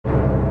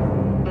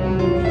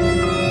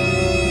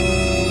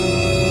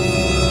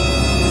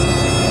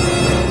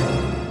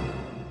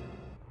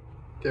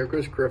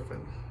goes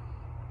Griffin.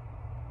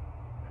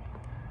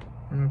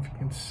 I don't know if you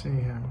can see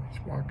him. He's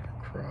walking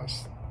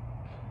across the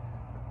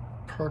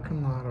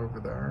parking lot over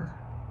there.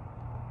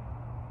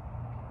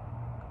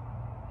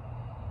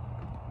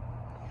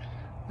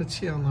 Let's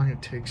see how long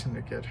it takes him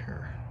to get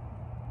here.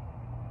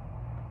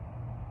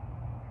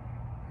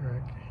 All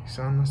right, he's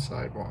on the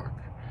sidewalk.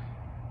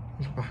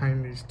 He's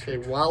behind these two.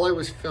 Okay, while I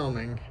was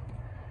filming,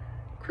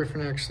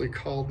 Griffin actually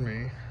called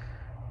me.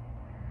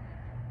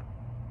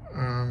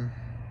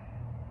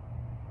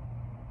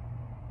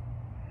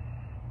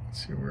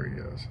 Let's see where he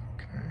is.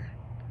 Okay.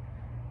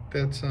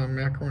 That's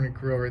Macaroni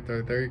Grill right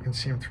there. There you can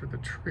see him through the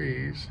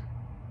trees.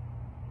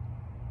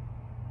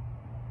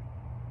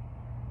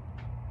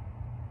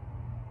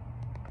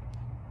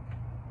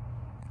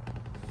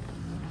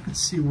 Let's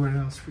see what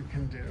else we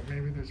can do.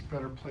 Maybe there's a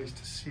better place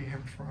to see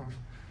him from.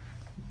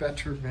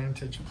 Better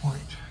vantage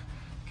point.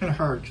 Kind of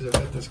hard because I've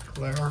got this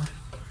glare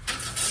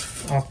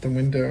off the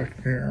window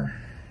here.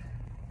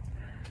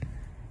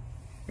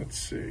 Let's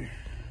see.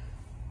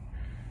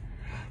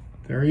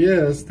 There he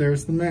is.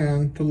 There's the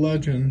man, the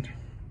legend,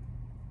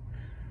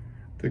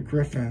 the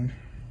Griffin.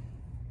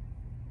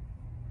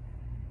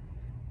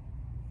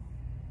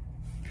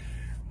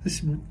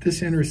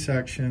 This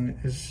intersection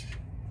is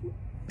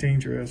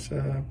dangerous.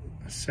 A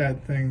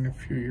sad thing a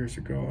few years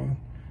ago.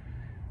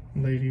 A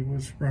lady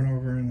was run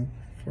over and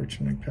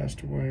fortunately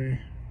passed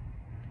away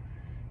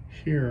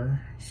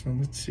here. So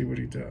let's see what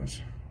he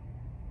does.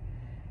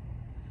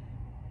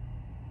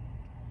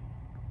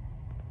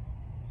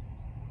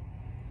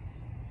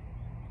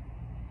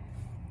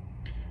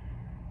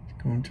 He's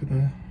going to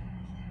the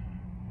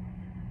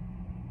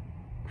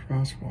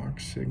crosswalk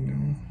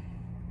signal.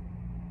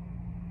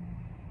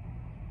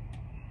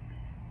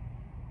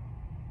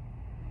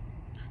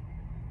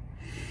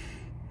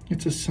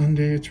 It's a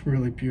Sunday, it's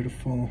really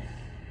beautiful.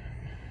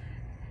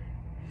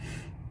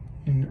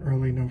 In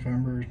early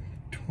November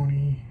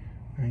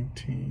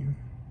 2019.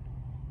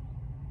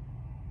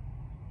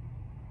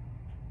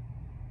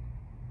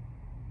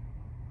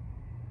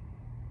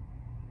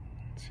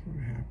 Let's see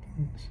what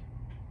happens.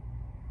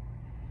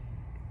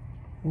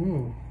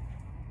 Whoa.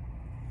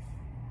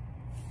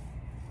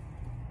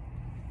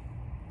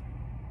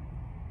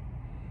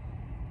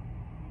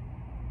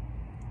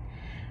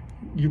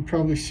 You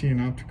probably see an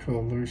optical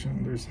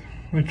illusion. There's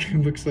like,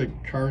 it looks like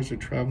cars are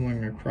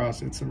traveling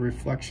across. It's a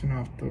reflection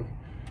off the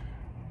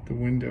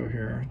window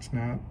here. It's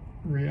not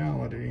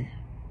reality.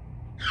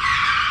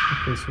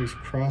 Okay, so he's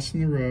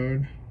crossing the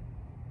road.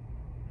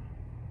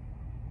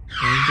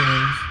 There he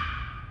goes.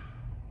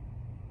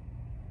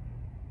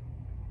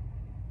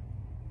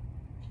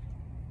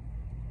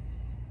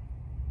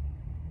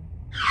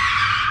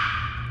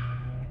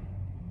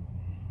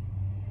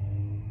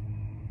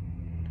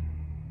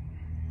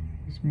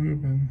 He's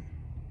moving.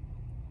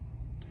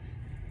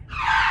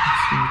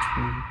 Let's see which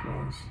way he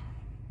goes.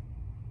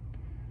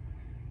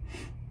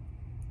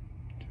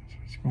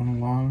 He's going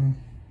along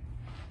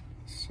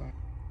the side.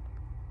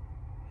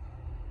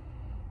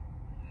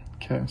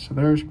 Okay, so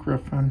there's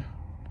Griffin.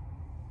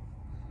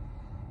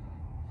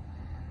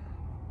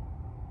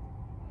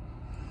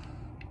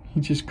 He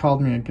just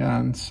called me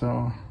again,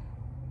 so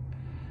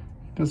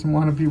he doesn't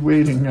want to be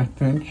waiting, I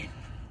think.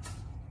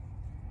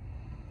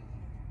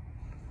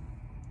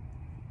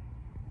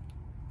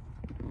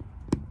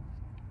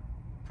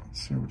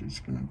 Let's see what he's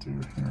gonna do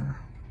here.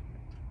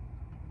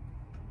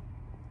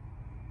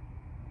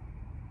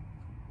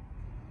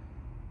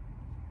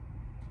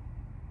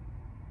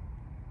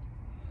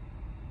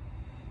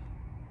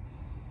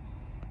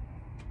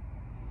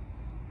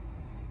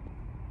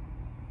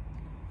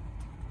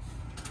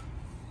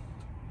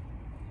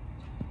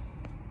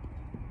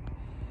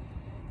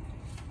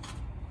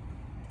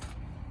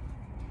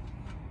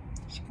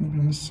 He's gonna be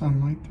in the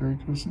sunlight. There he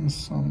goes in the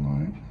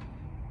sunlight.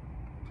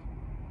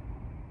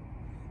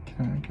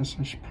 Okay, I guess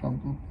I should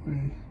probably go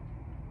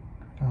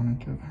down and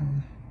get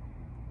him.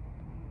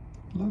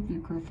 Love you,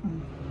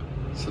 Griffin.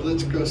 So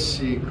let's go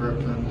see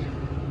Griffin.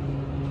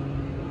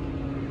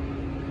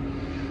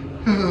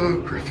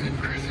 Oh, Griffin,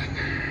 Griffin.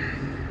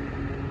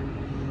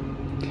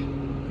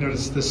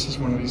 Notice this is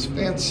one of these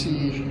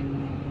fancy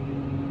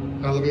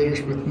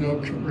elevators with no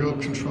real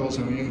controls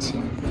on the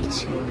inside.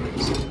 Let's see what it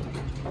is.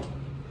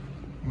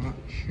 What,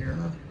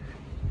 here?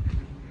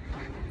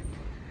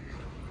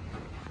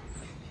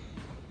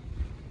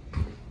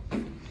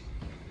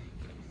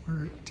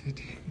 Where did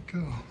he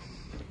go?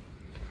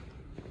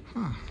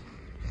 Huh.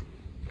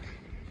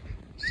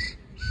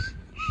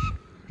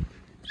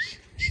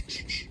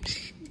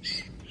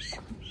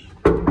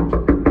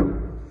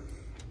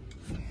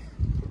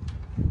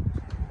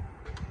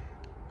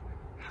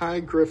 Hi,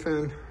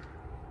 Griffin.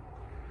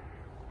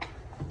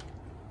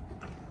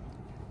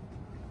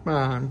 Come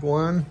on,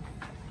 1,